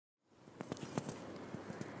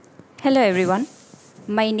Hello everyone.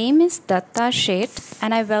 My name is Dr Sheth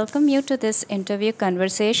and I welcome you to this interview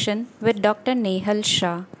conversation with Dr Nehal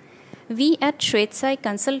Shah. We at Shwetsai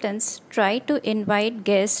Consultants try to invite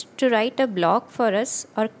guests to write a blog for us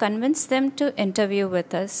or convince them to interview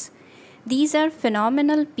with us. These are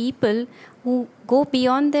phenomenal people who go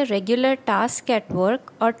beyond their regular task at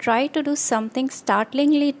work or try to do something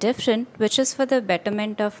startlingly different which is for the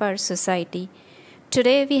betterment of our society.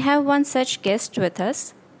 Today we have one such guest with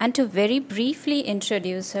us, and to very briefly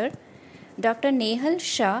introduce her, Dr. Nehal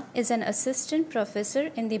Shah is an assistant professor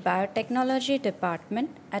in the biotechnology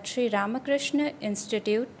department at Sri Ramakrishna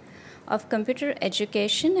Institute of Computer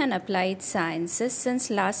Education and Applied Sciences since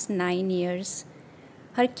last 9 years.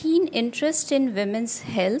 Her keen interest in women's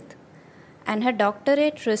health and her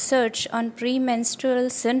doctorate research on premenstrual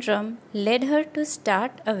syndrome led her to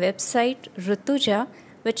start a website, Rutuja,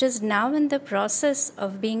 which is now in the process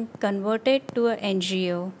of being converted to an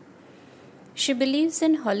NGO. She believes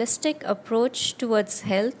in holistic approach towards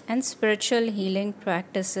health and spiritual healing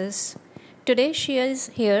practices. Today she is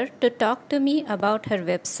here to talk to me about her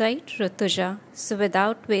website, Rutuja. So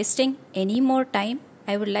without wasting any more time,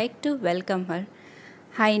 I would like to welcome her.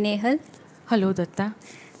 Hi Nehal. Hello Datta.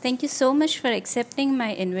 Thank you so much for accepting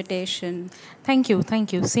my invitation. Thank you.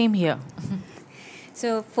 Same here.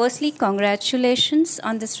 So firstly, congratulations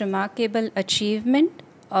on this remarkable achievement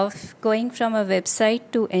of going from a website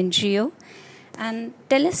to NGO. And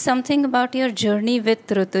tell us something about your journey with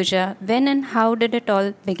Rutuja. When and how did it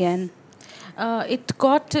all begin? It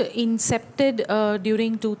got incepted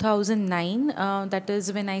during 2009. That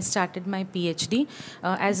is when I started my PhD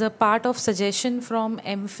as a part of suggestion from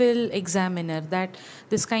MPhil examiner that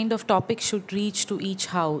this kind of topic should reach to each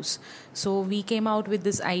house. So we came out with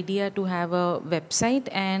this idea to have a website,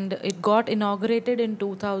 and it got inaugurated in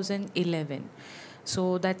 2011.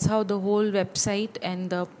 So that's how the whole website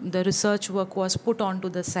and the research work was put onto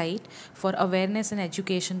the site for awareness and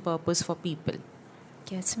education purpose for people.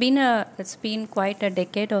 Yeah, it's been quite a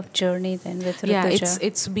decade of journey then with Rutuja. Yeah,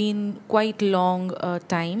 it's been quite long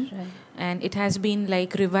time. Right. And it has been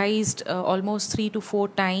like revised almost 3 to 4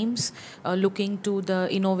 times, looking to the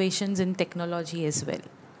innovations in technology as well.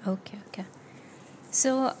 Okay.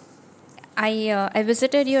 So I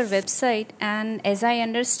visited your website, and as I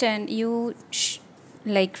understand, you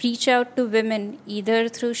reach out to women either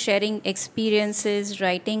through sharing experiences,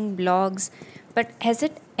 writing blogs. But has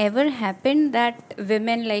it ever happened that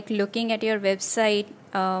women looking at your website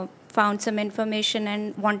found some information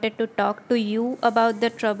and wanted to talk to you about the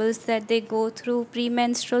troubles that they go through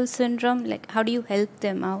premenstrual syndrome? How do you help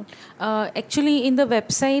them out? Actually, in the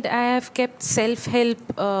website, I have kept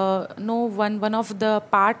self-help. One of the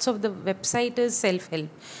parts of the website is self-help.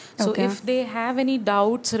 So if they have any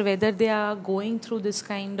doubts or whether they are going through this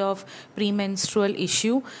kind of premenstrual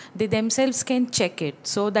issue, they themselves can check it.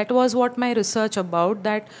 So that was what my research about,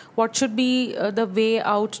 that what should be the way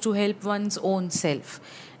out to help one's own self.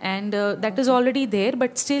 And that is already there,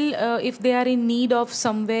 but still if they are in need of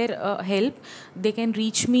somewhere help, they can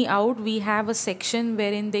reach me out. We have a section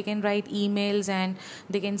wherein they can write emails and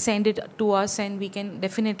they can send it to us, and we can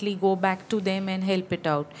definitely go back to them and help it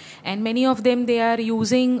out. And many of them, they are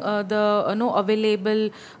using the available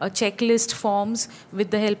checklist forms, with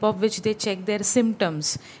the help of which they check their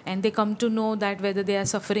symptoms, and they come to know that whether they are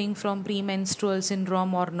suffering from premenstrual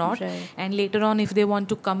syndrome or not. Right. And later on, if they want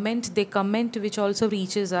to comment, they comment, which also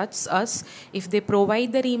reaches us. If they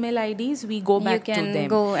provide their email IDs, we go back to them. You can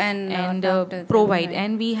go and provide. Right.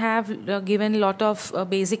 And we have given a lot of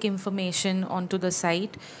basic information onto the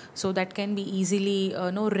site, so that can be easily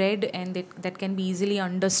read, and that can be easily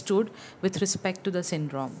understood with respect to the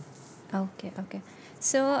syndrome. Okay.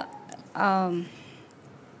 So,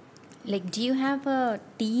 do you have a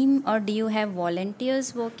team or do you have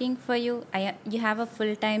volunteers working for you? You have a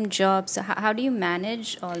full-time job, so how do you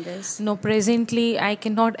manage all this? No, presently I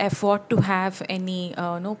cannot afford to have any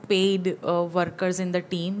paid workers in the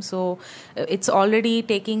team. So it's already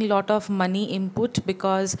taking a lot of money input,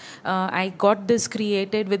 because I got this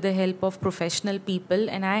created with the help of professional people,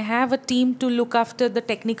 and I have a team to look after the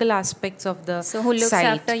technical aspects of the So who looks site.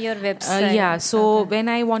 after your website? So when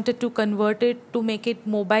I wanted to convert it to make it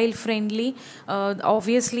mobile friendly,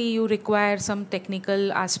 obviously you require some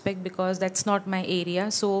technical aspect, because that's not my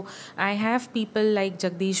area. So I have people like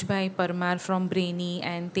Jagdish Bhai Parmar from Brainy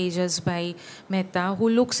and Tejas Bhai Mehta, who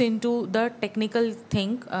looks into the technical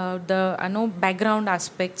thing, the background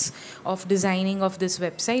aspects of designing of this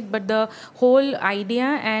website. But the whole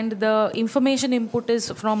idea and the information input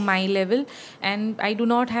is from my level, and I do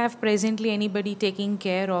not have presently anybody taking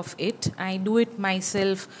care of it. I do it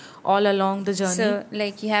myself all along the journey. So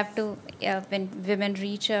you have to when women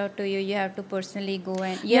reach out to you, you have to personally go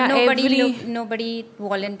and nobody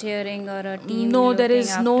volunteering or a team? No, there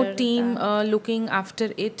is no after team that? looking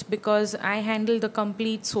after it, because I handle the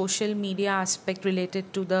complete social media aspect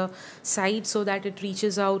related to the site, so that it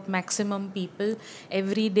reaches out maximum people.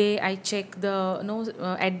 Every day I check the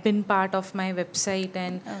admin part of my website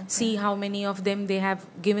and see how many of them they have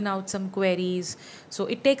given out some queries. So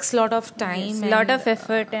it takes a lot of time, a lot of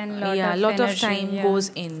effort and lot of time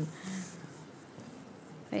goes in.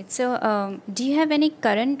 Right. So, do you have any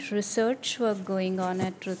current research work going on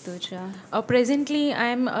at Rutuja? Presently,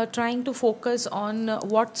 I'm trying to focus on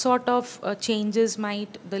what sort of changes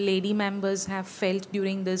might the lady members have felt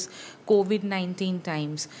during this COVID-19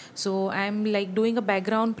 times. So I'm like doing a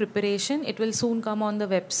background preparation. It will soon come on the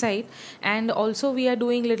website, and also we are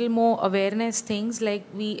doing little more awareness things. Like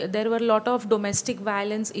there were a lot of domestic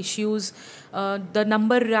violence issues. The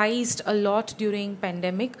number rised a lot during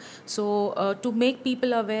pandemic. So to make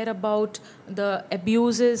people aware about the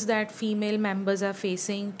abuses that female members are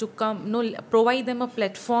facing, to provide them a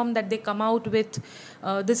platform that they come out with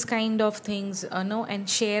this kind of things, and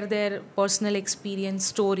share their personal experience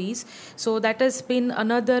stories. So that has been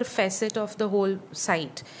another facet of the whole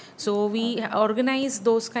site. So we organize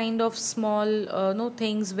those kind of small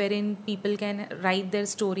things wherein people can write their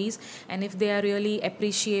stories, and if they are really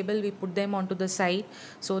appreciable, we put them onto the site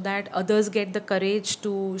so that others get the courage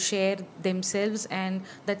to share themselves, and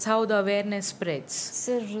that's how the awareness spreads.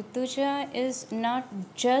 So Rutuja is not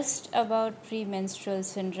just about premenstrual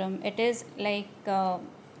syndrome. It is like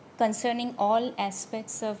concerning all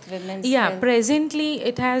aspects of women's health. Presently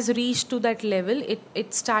it has reached to that level.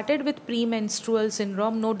 It started with premenstrual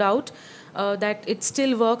syndrome, no doubt. That it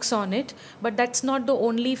still works on it, but that's not the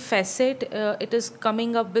only facet. It is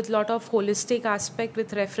coming up with lot of holistic aspect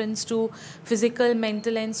with reference to physical,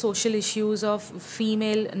 mental and social issues of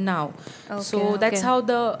female now. So that's how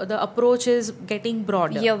the approach is getting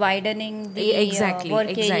broader. You're widening the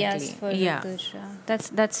work areas for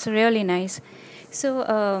Rutuja. That's really nice.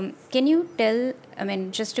 So can you tell,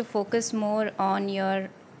 just to focus more on your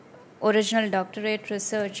original doctorate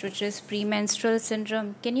research, which is premenstrual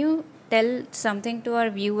syndrome, can you tell something to our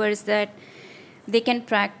viewers that they can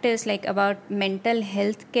practice, like about mental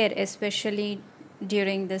health care, especially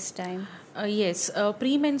during this time? Yes,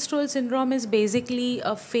 premenstrual syndrome is basically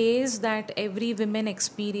a phase that every woman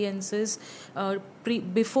experiences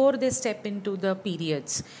before they step into the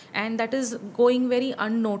periods, and that is going very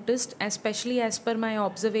unnoticed, especially as per my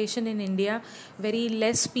observation in India. Very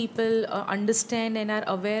less people understand and are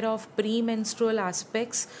aware of premenstrual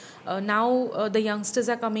aspects. Now the youngsters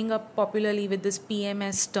are coming up popularly with this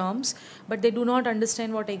PMS terms, but they do not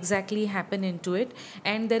understand what exactly happened into it.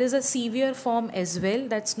 And there is a severe form as well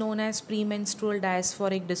that's known as premenstrual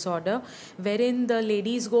dysphoric disorder, wherein the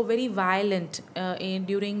ladies go very violent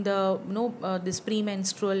during the this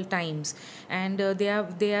premenstrual times, and they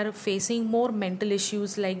are facing more mental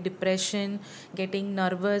issues like depression, getting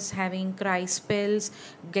nervous, having cry spells,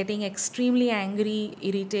 getting extremely angry,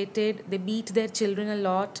 irritated. They beat their children a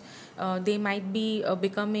lot. They might be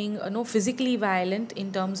becoming physically violent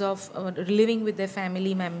in terms of living with their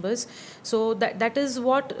family members. So that is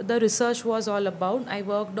what the research was all about. I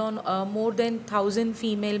worked on more than 1,000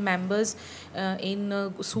 female members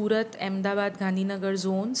in Surat, Ahmedabad, Gandhinagar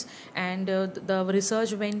zones, and the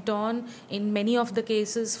research went on in many of the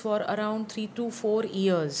cases for around 3 to 4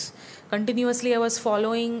 years. Continuously I was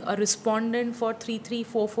following a respondent for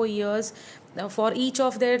 4 years for each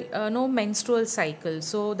of their menstrual cycle.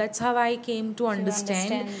 So that's how I came to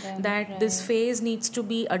understand that this phase needs to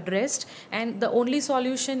be addressed, and the only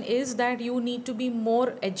solution is that you need to be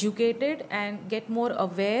more educated and get more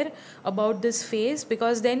aware about this phase,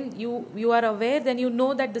 because then you are aware, then you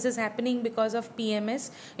know that this is happening because of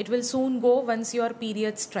PMS. It will soon go once your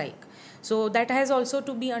periods strike. So that has also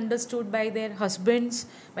to be understood by their husbands,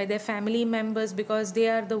 by their family members, because they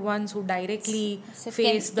are the ones who directly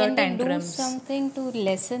face the tantrums. Can they do something to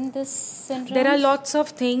lessen this syndrome? There are lots of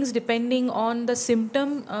things depending on the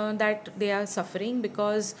symptom that they are suffering,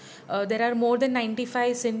 because there are more than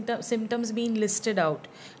 95 symptoms being listed out.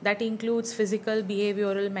 That includes physical,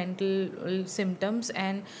 behavioral, mental symptoms,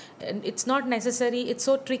 and it's not necessary, it's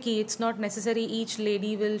so tricky, it's not necessary each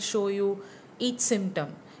lady will show you each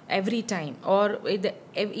symptom every time, or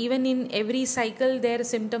even in every cycle their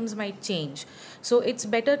symptoms might change. So it's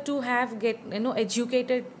better to get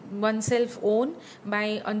educated oneself own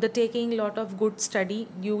by undertaking a lot of good study.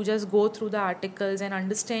 You just go through the articles and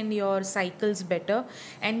understand your cycles better,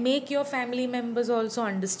 and make your family members also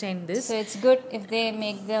understand this. So it's good if they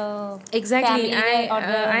make the Exactly. family or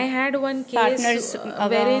the I had one partners case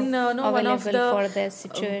wherein one of available the for their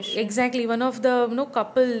situation. exactly, one of the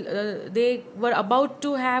couple, they were about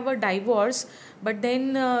to have a divorce, but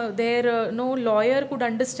then their no lawyer could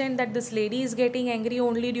understand that this lady is getting angry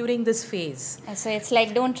only during this phase. So it's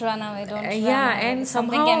like, don't run away, don't run Yeah, away. and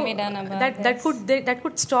Something somehow can be done about that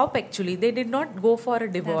could stop. Actually, they did not go for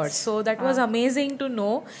a divorce. So that was wow. amazing to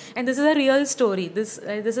know, and this is a real story. This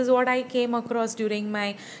is what I came across during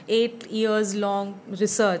my 8 years long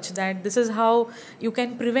research, that this is how you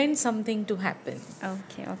can prevent something to happen.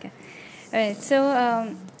 Okay. All right.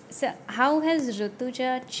 So how has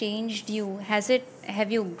Rutuja changed you?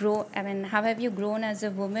 Have you grown? I mean, how have you grown as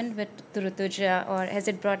a woman with Rutuja, or has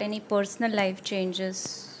it brought any personal life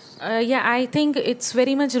changes? Yeah, I think it's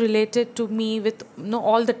very much related to me with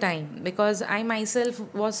all the time, because I myself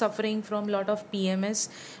was suffering from a lot of PMS,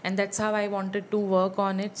 and that's how I wanted to work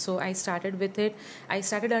on it. So I started with it. I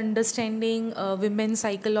started understanding women's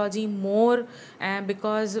psychology more,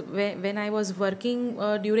 because when I was working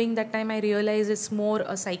during that time, I realized it's more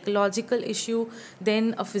a psychological issue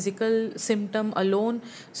than a physical symptom alone.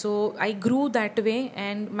 So I grew that way,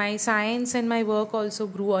 and my science and my work also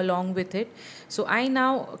grew along with it. So I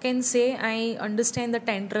now can say I understand the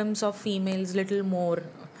tantrums of females little more,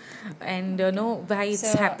 and know why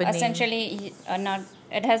it's happening. Essentially,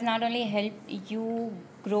 it has not only helped you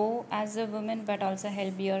grow as a woman, but also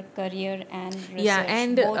help your career and research. Yeah,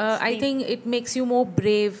 and I think it makes you more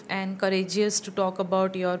brave and courageous to talk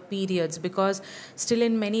about your periods, because still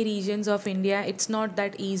in many regions of India, it's not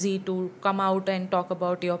that easy to come out and talk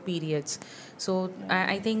about your periods. So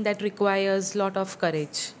I think that requires a lot of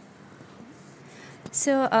courage.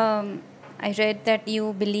 So, I read that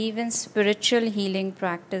you believe in spiritual healing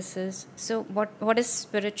practices. So, what is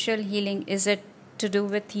spiritual healing? Is it to do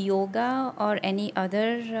with yoga or any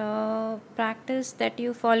other practice that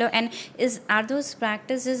you follow? And are those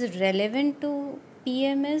practices relevant to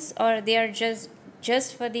PMS, or they are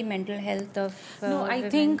just for the mental health of no, I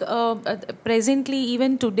women? think presently,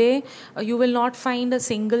 even today, you will not find a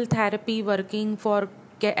single therapy working for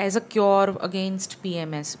as a cure against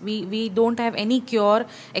PMS. We don't have any cure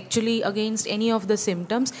actually against any of the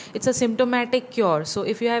symptoms. It's a symptomatic cure. So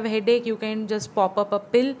if you have a headache, you can just pop up a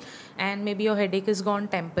pill and maybe your headache is gone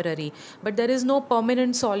temporary. But there is no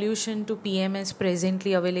permanent solution to PMS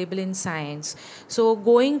presently available in science. So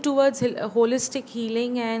going towards holistic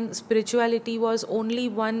healing and spirituality was only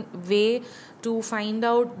one way to find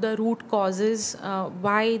out the root causes,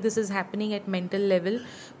 why this is happening at mental level,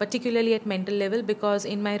 particularly at mental level, because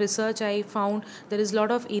in my research I found there is a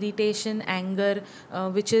lot of irritation, anger,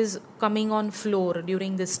 which is coming on floor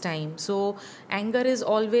during this time. So anger is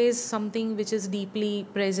always something which is deeply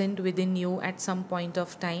present within you at some point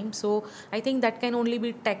of time. So I think that can only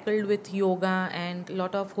be tackled with yoga and a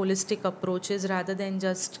lot of holistic approaches rather than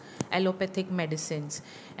just allopathic medicines.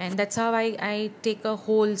 And that's how I take a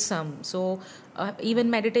wholesome. So even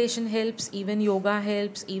meditation helps, even yoga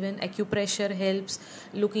helps, even acupressure helps,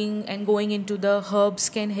 looking and going into the herbs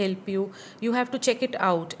can help you. You have to check it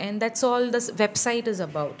out, and that's all this website is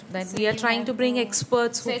about, that So we are trying to bring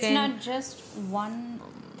experts who so can. it's not just one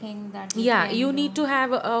thing that You need to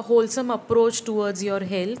have a wholesome approach towards your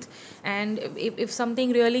health, and if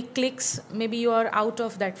something really clicks, maybe you are out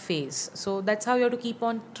of that phase. So that's how you have to keep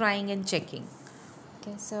on trying and checking.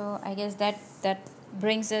 Okay, so I guess that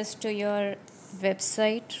brings us to your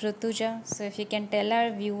website, Rutuja. So if you can tell our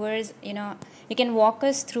viewers, you can walk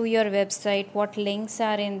us through your website, what links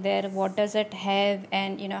are in there, what does it have,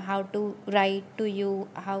 and how to write to you,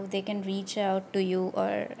 how they can reach out to you,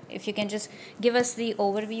 or if you can just give us the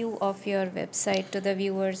overview of your website to the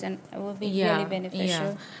viewers, and it will be really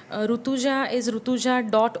beneficial. Rutuja is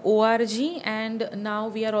rutuja.org, and now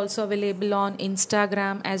we are also available on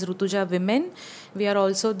Instagram as Rutuja Women. We are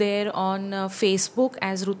also there on Facebook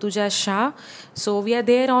as Rutuja Shah. So we are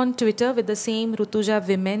there on Twitter with the same Rutuja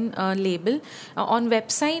Women label. On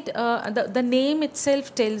website, the name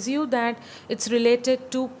itself tells you that it's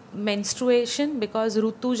related to menstruation, because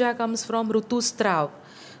Rutuja comes from Rutustrav.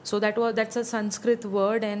 So that's a Sanskrit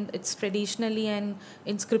word, and it's traditionally and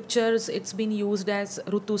in scriptures it's been used as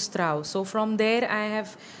Rutustrav. So from there I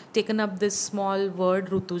have taken up this small word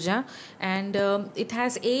Rutuja, and it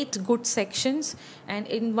has 8 good sections, and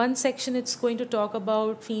in one section it's going to talk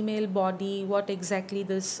about female body, what exactly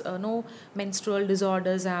this no menstrual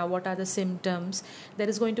disorders are, what are the symptoms. There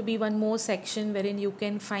is going to be one more section wherein you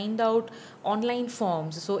can find out online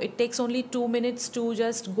forms. So it takes only 2 minutes to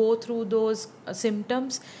just go through those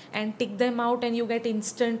symptoms and tick them out, and you get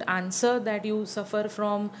instant answer that you suffer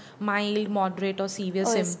from mild, moderate or severe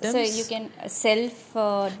symptoms. So you can self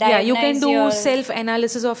you can do self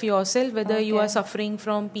analysis of yourself whether you are suffering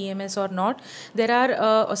from PMS or not. There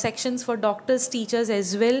are sections for doctors, teachers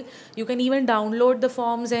as well. You can even download the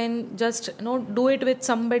forms and just do it with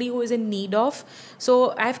somebody who is in need of.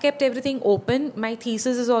 So I've kept everything open. My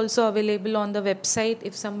thesis is also available on the website.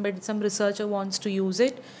 If some researcher wants to use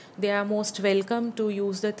it, they are most welcome to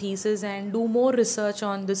use the thesis and do more research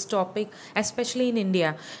on this topic, especially in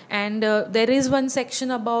India. And there is one section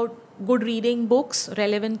about good reading books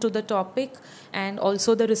relevant to the topic, and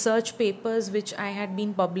also the research papers which I had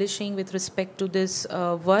been publishing with respect to this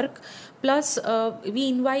work. Plus, we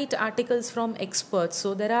invite articles from experts.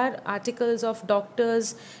 So there are articles of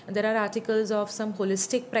doctors, there are articles of some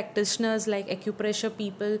holistic practitioners like acupressure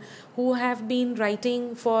people who have been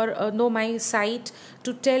writing for my site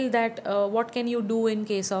to tell that what can you do in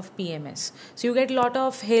case of PMS. So you get a lot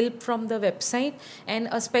of help from the website, and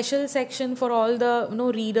a special section for all the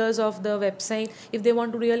readers of the website. If they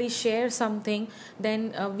want to really share something,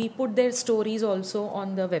 then we put their stories also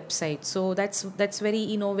on the website. So that's very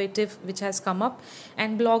innovative, which has come up.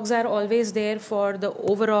 And blogs are always there for the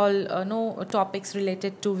overall topics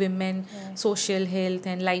related to women, social health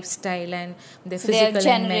and lifestyle, and their physical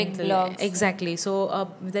and mental blogs. Exactly.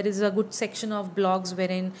 So there is a good section of blogs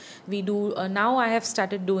wherein we do now I have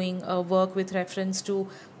started doing work with reference to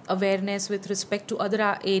awareness with respect to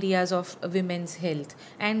other areas of women's health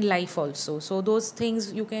and life also. So those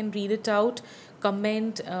things you can read it out,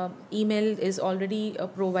 comment, email is already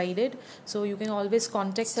provided, so you can always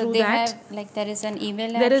contact through that. There is an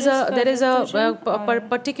email there is a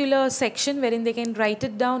particular section wherein they can write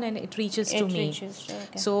it down and it reaches to me.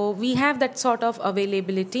 So we have that sort of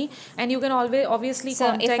availability, and you can always obviously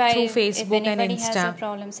contact through Facebook and Insta. Has a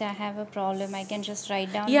problem, say I have a problem, I can just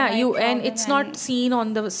write down and it's not seen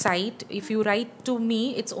on the site. If you write to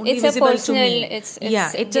me, it's only visible to me.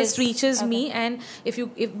 It just reaches me. And if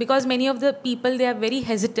because many of the people, they are very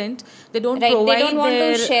hesitant, they don't provide, they don't want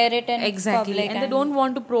to share it in public, and they don't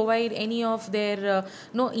want to provide any of their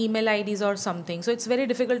email IDs or something. So it's very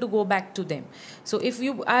difficult to go back to them. So if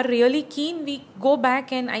you are really keen, we go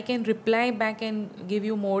back and I can reply back and give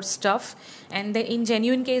you more stuff. And in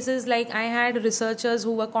genuine cases, like I had researchers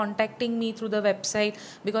who were contacting me through the website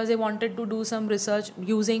because they wanted to do some research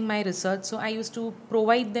using my research. So I used to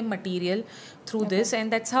provide them material through this, and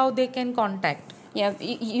that's how they can contact. Yeah,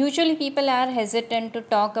 usually people are hesitant to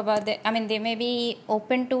talk about they may be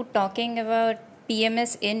open to talking about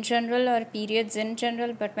PMS in general or periods in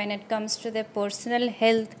general, but when it comes to their personal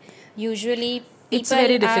health, usually people it's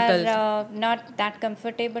very difficult. Are not that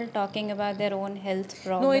comfortable talking about their own health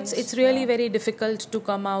problems. No, it's really very difficult to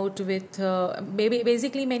come out with.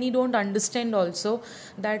 Basically, many don't understand also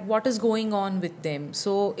that what is going on with them.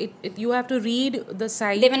 So you have to read the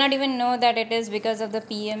site. They may not even know that it is because of the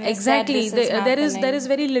PMS. Exactly, there is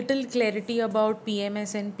very little clarity about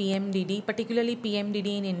PMS and PMDD, particularly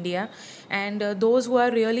PMDD in India. And those who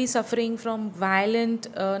are really suffering from violent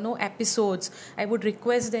episodes, I would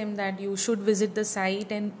request them that you should visit the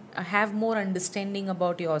site and have more understanding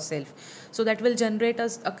about yourself. So that will generate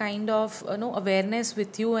a kind of awareness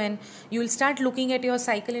with you, and you will start looking at your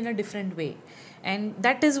cycle in a different way. And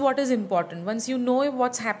that is what is important. Once you know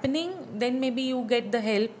what's happening, then maybe you get the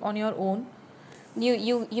help on your own.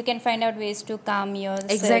 You can find out ways to calm yourself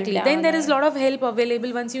exactly down. Then there is a lot of help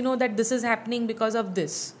available once you know that this is happening because of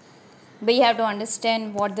this. But you have to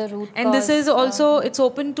understand what the root and cause, this is also it's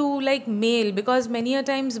open to like male, because many a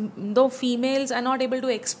times though females are not able to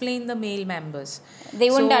explain the male members,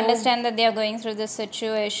 they wouldn't understand that they are going through this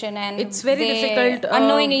situation, and it's very difficult,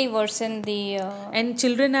 unknowingly worsen the and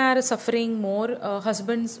children are suffering more,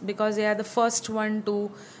 husbands, because they are the first one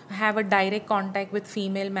to have a direct contact with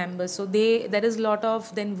female members. So there is a lot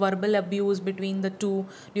of then verbal abuse between the two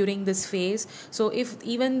during this phase. So if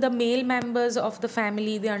even the male members of the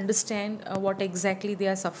family, they understand what exactly they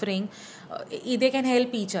are suffering, they can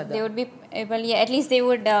help each other. They would be able, at least they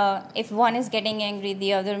would, if one is getting angry,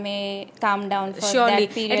 the other may calm down for surely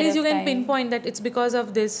that period. At least you can time. Pinpoint that it's because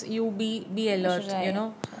of this. You be alert. Right. You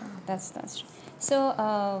know. That's true.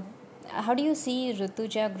 So how do you see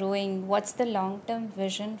Rutuja growing? What's the long-term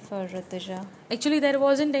vision for Rutuja? Actually, there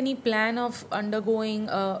wasn't any plan of undergoing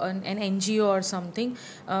an NGO or something,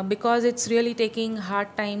 because it's really taking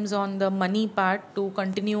hard times on the money part to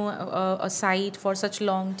continue a site for such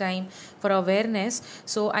long time for awareness.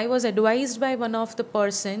 So I was advised by one of the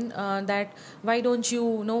person that why don't you,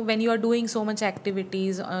 when you are doing so much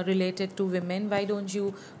activities related to women, why don't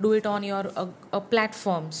you do it on your a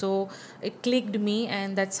platform? So it clicked me,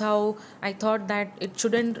 and that's how I thought that it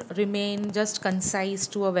shouldn't remain just concise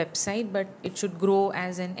to a website, but it should grow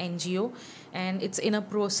as an NGO, and it's in a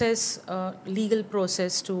process, legal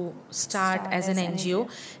process to start as an NGO.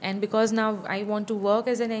 And because now I want to work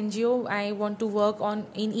as an NGO, I want to work on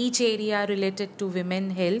in each area related to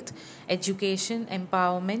women health, education,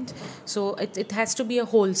 empowerment. So it has to be a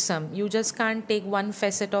wholesome. You just can't take one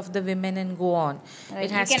facet of the women and go on. Right.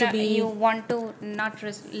 It has to be. You want to not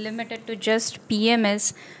limit it to just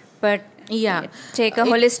PMS, but Yeah, take a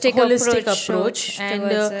holistic approach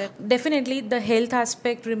and definitely the health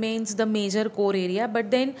aspect remains the major core area,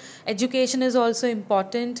 but then education is also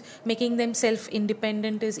important. Making them self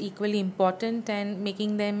independent is equally important, and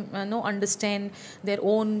making them understand their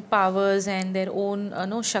own powers and their own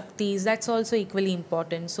shaktis, that's also equally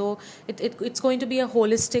important. So it's going to be a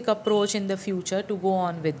holistic approach in the future to go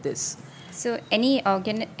on with this. So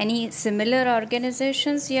any similar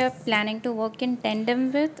organizations you're planning to work in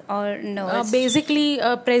tandem with, or no? Basically,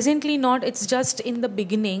 presently not. It's just in the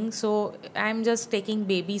beginning, so I'm just taking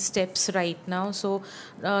baby steps right now. So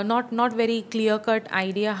not very clear cut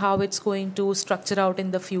idea how it's going to structure out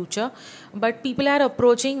in the future. But people are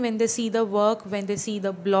approaching when they see the work, when they see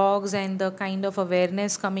the blogs and the kind of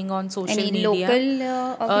awareness coming on social media.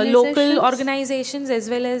 Local organizations, as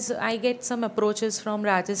well as I get some approaches from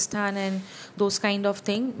Rajasthan and those kind of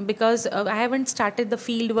thing, because I haven't started the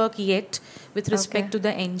field work yet with respect to the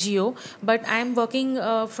NGO, but I'm working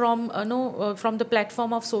from the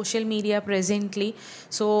platform of social media presently.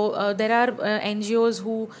 So there are NGOs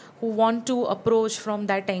who want to approach from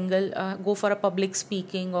that angle, go for a public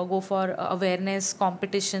speaking or go for awareness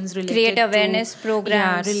competitions related create awareness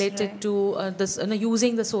programs related to this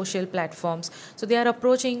using the social platforms. So they are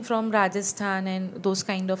approaching from Rajasthan and those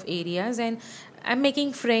kind of areas, and I'm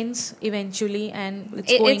making friends eventually, and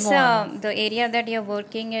it's going on. The area that you're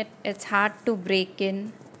working at, it's hard to break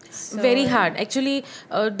in. So very hard. Actually,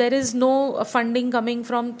 there is no funding coming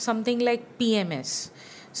from something like PMS.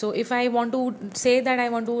 So if I want to say that I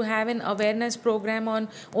want to have an awareness program on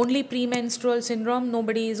only premenstrual syndrome,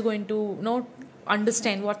 nobody is going to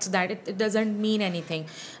understand what's that. It doesn't mean anything.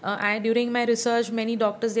 During my research, many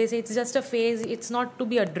doctors, they say it's just a phase, it's not to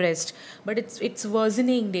be addressed, but it's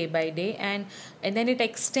worsening day by day, and then it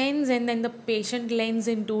extends, and then the patient lands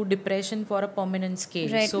into depression for a permanent scale.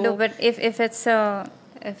 Right. So, no, but if it's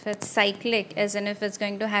cyclic, as in if it's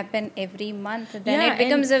going to happen every month, then it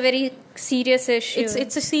becomes a very serious issue.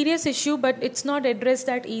 It's a serious issue, but it's not addressed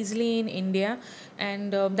that easily in India,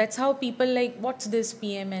 and that's how people like, what's this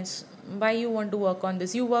PMS? Why you want to work on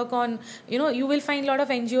this? You work on, you will find a lot of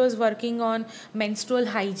NGOs working on menstrual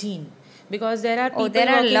hygiene, because there are people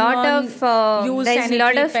there's a lot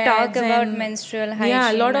of talk about menstrual hygiene.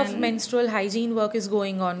 Yeah, a lot of menstrual hygiene work is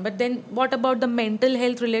going on. But then what about the mental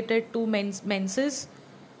health related to menses?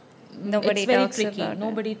 Nobody it's very talks tricky. About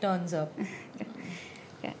Nobody turns up.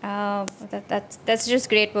 That's just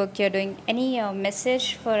great work you're doing. Any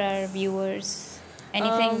message for our viewers?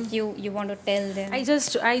 Anything you want to tell them? I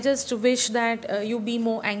just wish that you be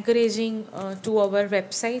more encouraging to our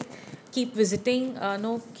website. Keep visiting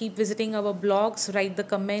our blogs, write the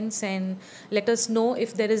comments, and let us know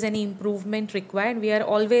if there is any improvement required. We are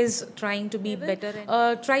always trying to be better.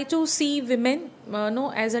 Try to see women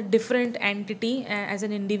as a different entity, as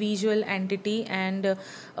an individual entity, and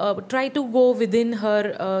try to go within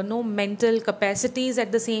her mental capacities,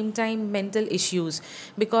 at the same time mental issues,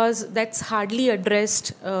 because that's hardly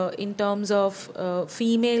addressed in terms of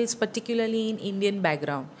females, particularly in Indian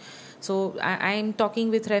background. So I am talking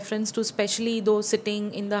with reference to especially those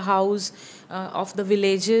sitting in the house of the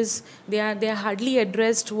villages. They are hardly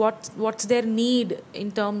addressed what's their need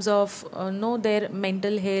in terms of their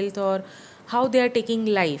mental health, or how they are taking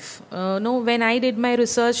life. When I did my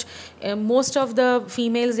research, most of the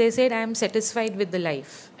females, they said, I am satisfied with the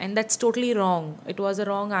life, and that's totally wrong. It was a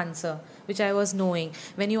wrong answer, which I was knowing.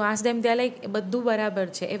 When you ask them, they are like, baddu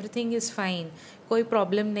barabar che, everything is fine, koi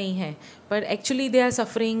problem nahi hai. But actually they are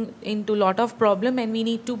suffering into lot of problem, and we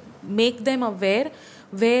need to make them aware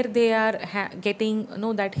where they are getting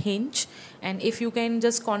that hinge. And if you can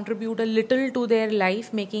just contribute a little to their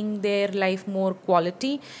life, making their life more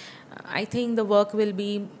quality, I think the work will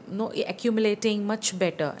be accumulating much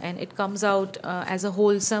better, and it comes out as a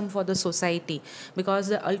wholesome for the society, because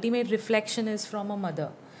the ultimate reflection is from a mother.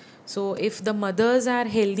 So if the mothers are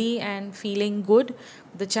healthy and feeling good,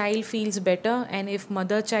 the child feels better, and if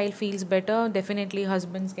mother child feels better, definitely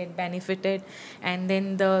husbands get benefited, and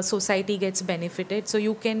then the society gets benefited. So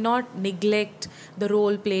you cannot neglect the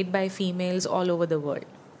role played by females all over the world.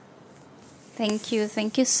 Thank you.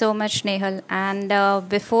 Thank you so much, Nehal. And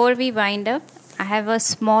before we wind up, I have a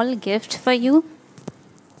small gift for you.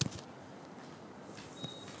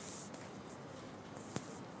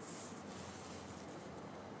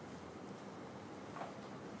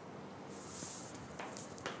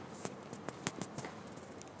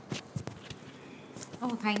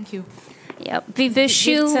 Oh, thank you. Yeah, we wish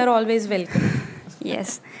you. Gifts are always welcome.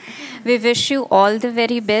 Yes. We wish you all the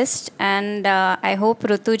very best, and I hope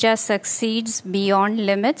Rutuja succeeds beyond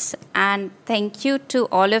limits. And thank you to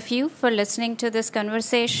all of you for listening to this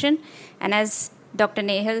conversation. And as Dr.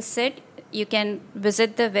 Nehal said, you can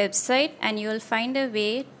visit the website and you will find a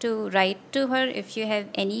way to write to her if you have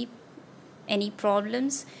any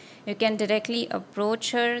problems. You can directly approach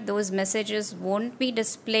her. Those messages won't be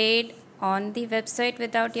displayed on the website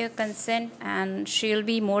without your consent, and she'll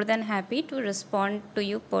be more than happy to respond to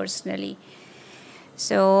you personally.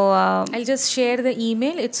 So I'll just share the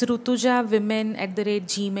email. It's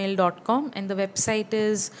rutujawomen@gmail.com, and the website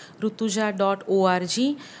is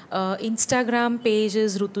rutuja.org. Instagram page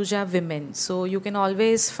is Rutuja Women. So you can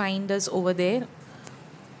always find us over there.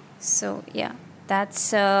 So yeah,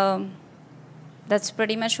 that's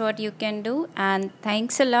pretty much what you can do. And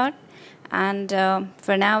thanks a lot. And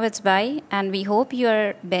for now, it's bye. And we hope you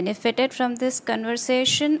are benefited from this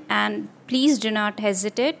conversation. And please do not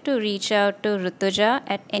hesitate to reach out to Rutuja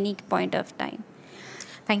at any point of time.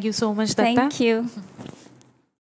 Thank you so much, Datta. Thank you.